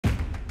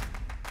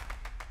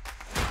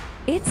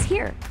It's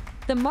here.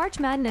 The March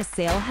Madness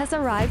sale has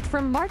arrived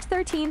from March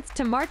 13th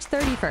to March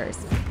 31st.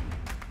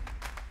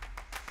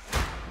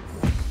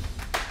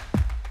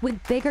 With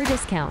bigger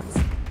discounts,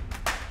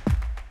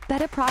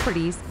 better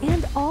properties,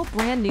 and all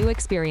brand new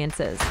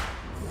experiences.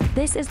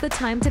 This is the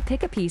time to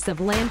pick a piece of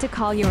land to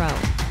call your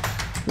own.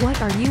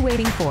 What are you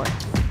waiting for?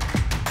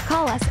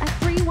 Call us at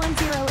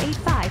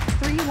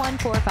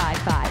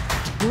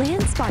 310-85-31455.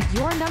 Land Spot,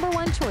 your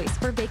 #1 choice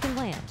for vacant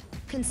land.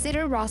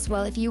 Consider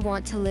Roswell if you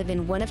want to live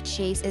in one of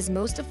Chaves'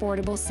 most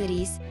affordable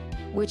cities,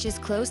 which is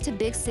close to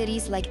big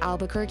cities like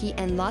Albuquerque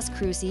and Las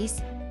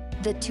Cruces,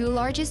 the 2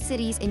 largest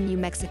cities in New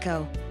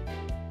Mexico.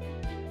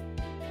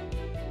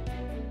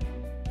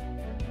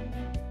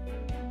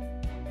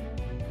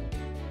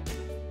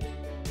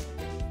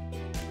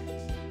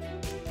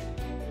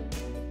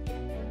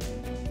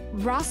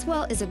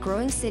 Roswell is a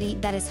growing city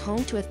that is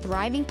home to a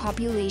thriving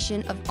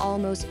population of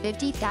almost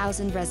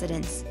 50,000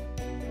 residents.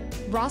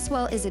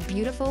 Roswell is a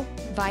beautiful,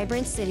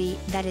 vibrant city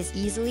that is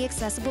easily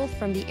accessible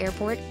from the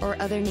airport or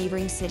other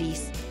neighboring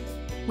cities.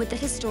 With the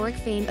historic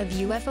fame of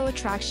UFO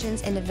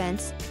attractions and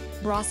events,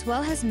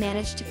 Roswell has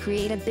managed to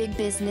create a big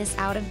business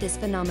out of this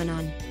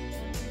phenomenon.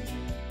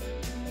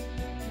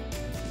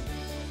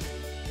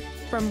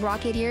 From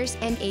rocketeers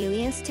and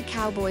aliens to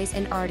cowboys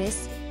and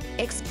artists,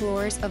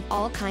 explorers of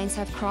all kinds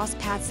have crossed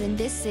paths in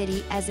this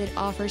city, as it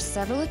offers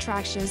several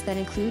attractions that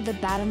include the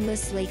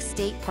Bottomless Lake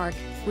State Park,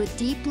 with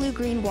deep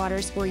blue-green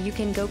waters where you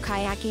can go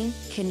kayaking,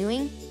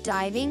 canoeing,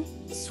 diving,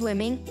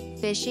 swimming,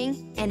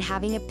 fishing, and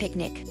having a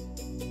picnic.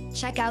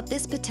 Check out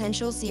this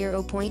potential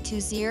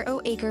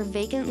 0.20-acre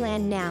vacant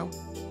land now,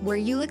 where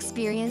you'll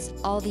experience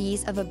all the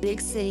ease of a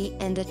big city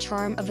and the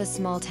charm of a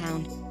small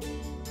town.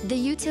 The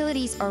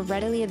utilities are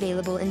readily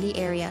available in the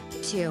area,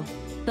 too.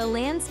 The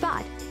Land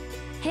Spot.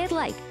 Hit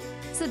like,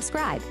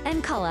 subscribe,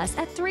 and call us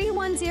at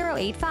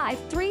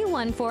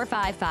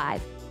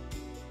 310-85-31455.